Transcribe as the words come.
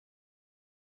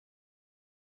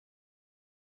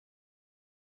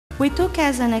We took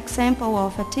as an example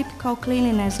of a typical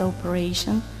cleanliness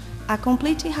operation a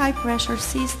completely high-pressure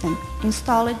system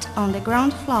installed on the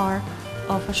ground floor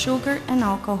of a sugar and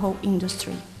alcohol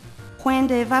industry. When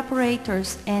the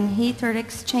evaporators and heater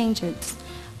exchangers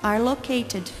are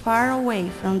located far away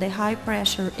from the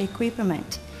high-pressure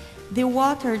equipment, the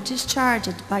water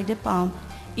discharged by the pump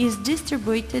is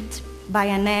distributed by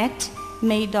a net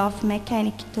made of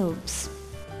mechanic tubes.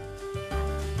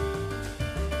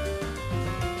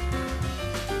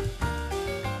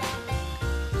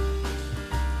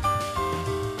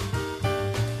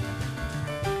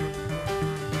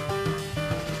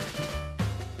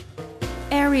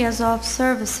 Areas of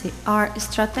service are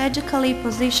strategically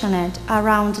positioned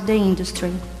around the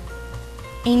industry.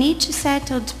 In each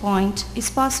settled point is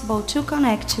possible to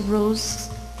connect rows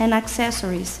and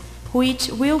accessories which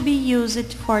will be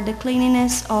used for the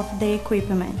cleanliness of the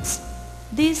equipment.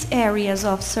 These areas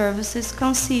of services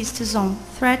consist on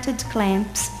threaded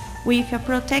clamps with a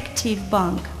protective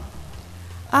bung.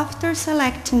 After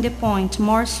selecting the point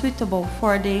more suitable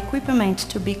for the equipment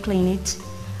to be cleaned,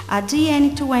 a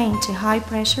DN20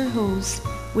 high-pressure hose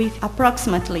with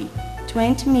approximately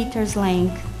 20 meters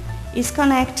length is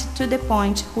connected to the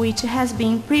point which has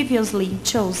been previously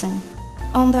chosen.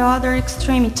 On the other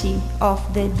extremity of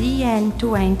the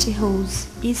DN20 hose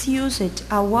is used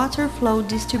a water flow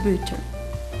distributor,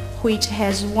 which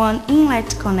has one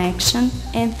inlet connection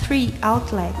and 3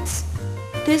 outlets.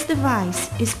 This device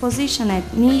is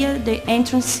positioned near the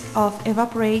entrance of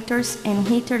evaporators and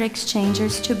heater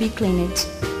exchangers to be cleaned.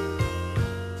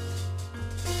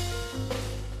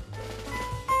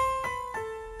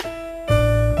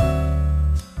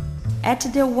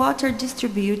 At the water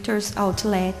distributor's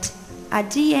outlet, a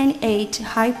DN8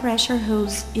 high-pressure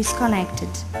hose is connected.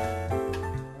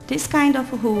 This kind of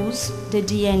hose, the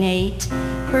DN8,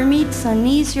 permits an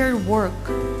easier work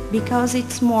because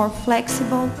it's more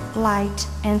flexible, light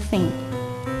and thin.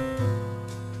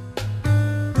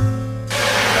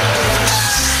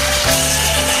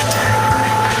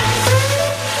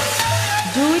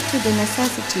 Due to the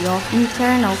necessity of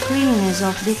internal cleanliness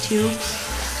of the tubes,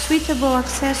 suitable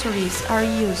accessories are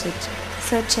used,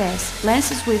 such as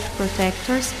lenses with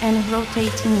protectors and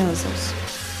rotating nozzles.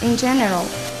 In general,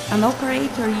 an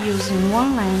operator using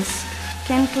one lens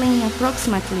can clean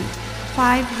approximately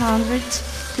 500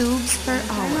 tubes per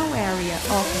hour. In the area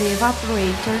of the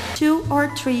evaporator, 2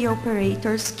 or 3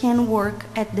 operators can work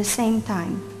at the same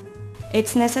time.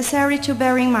 It's necessary to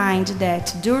bear in mind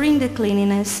that during the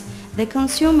cleanliness, the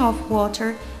consumption of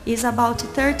water is about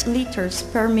 30 liters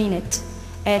per minute.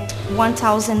 At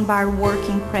 1000 bar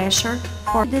working pressure.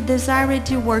 For the desired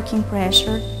working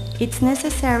pressure, it's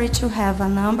necessary to have a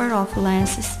number of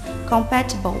lenses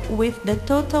compatible with the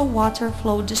total water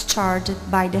flow discharged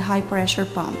by the high-pressure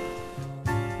pump.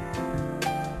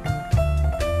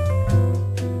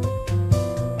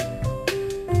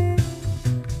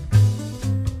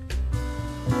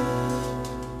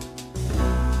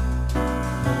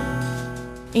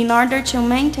 In order to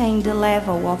maintain the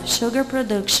level of sugar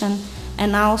production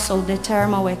and also the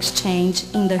thermal exchange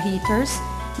in the heaters,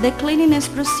 the cleanliness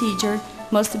procedure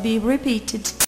must be repeated